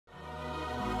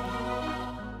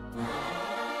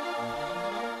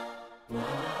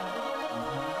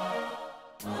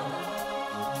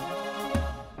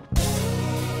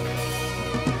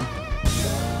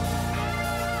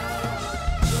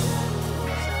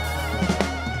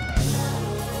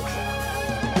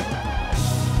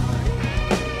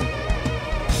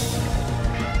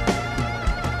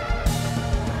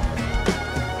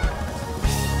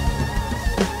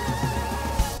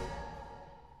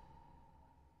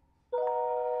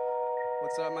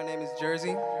What's up? My name is Jersey.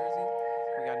 We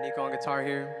got Niko on guitar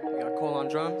here. We got Cole on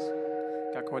drums.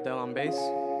 Got Cordell on bass.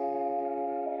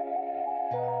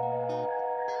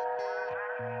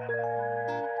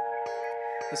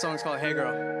 The song's called Hey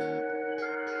Girl.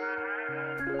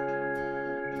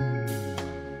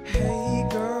 Hey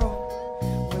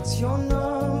girl, what's your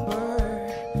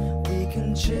number? We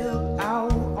can chill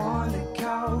out on the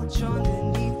couch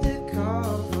underneath the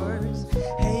covers.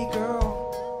 Hey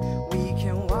girl, we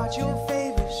can watch your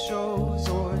favorite shows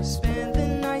or spend the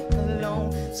night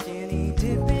alone, skinny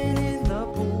dipping in the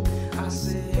pool. I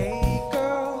said, hey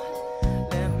girl,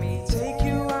 let me take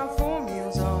you out for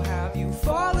meals. I'll have you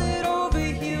falling over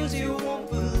heels. You won't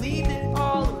believe that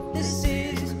all of this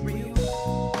is real.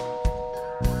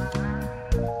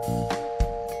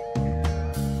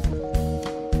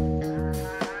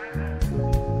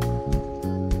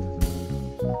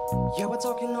 Yeah, we're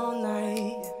talking all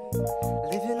night,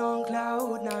 living on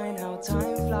cloud nine. How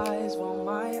time flies while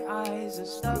my eyes are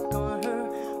stuck on her.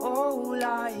 Oh,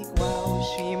 like wow,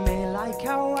 she may like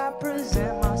how I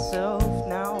present myself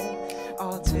now.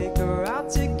 I'll take her out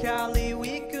to Cali,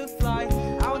 we could fly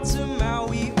out to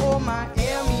Maui or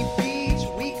Miami Beach.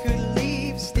 We could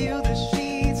leave, steal the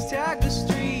sheets, tag the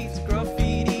streets,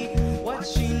 graffiti. What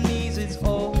she needs, it's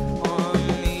all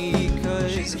on me.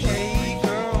 Cause hey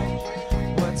girl,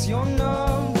 what's your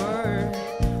number?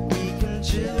 We can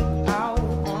chill out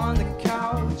on the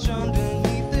couch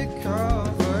underneath the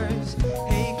covers.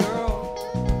 Hey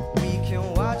girl, we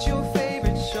can watch your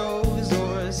favorite shows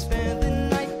or spend the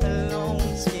night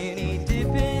alone, skinny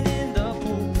dipping in the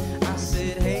pool. I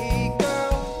said, hey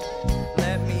girl,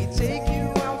 let me take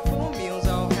you out for meals.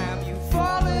 I'll have you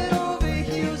falling over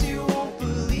heels. You won't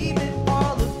believe it,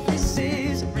 all of this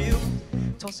is real.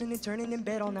 Tossing and turning in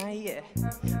bed all night, yeah,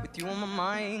 with you on my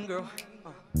mind, girl.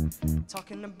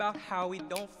 Talking about how we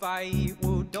don't fight,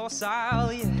 we're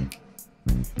docile, yeah.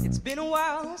 It's been a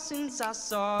while since I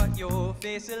saw your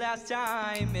face the last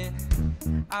time,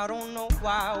 and I don't know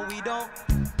why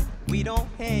we don't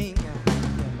hang.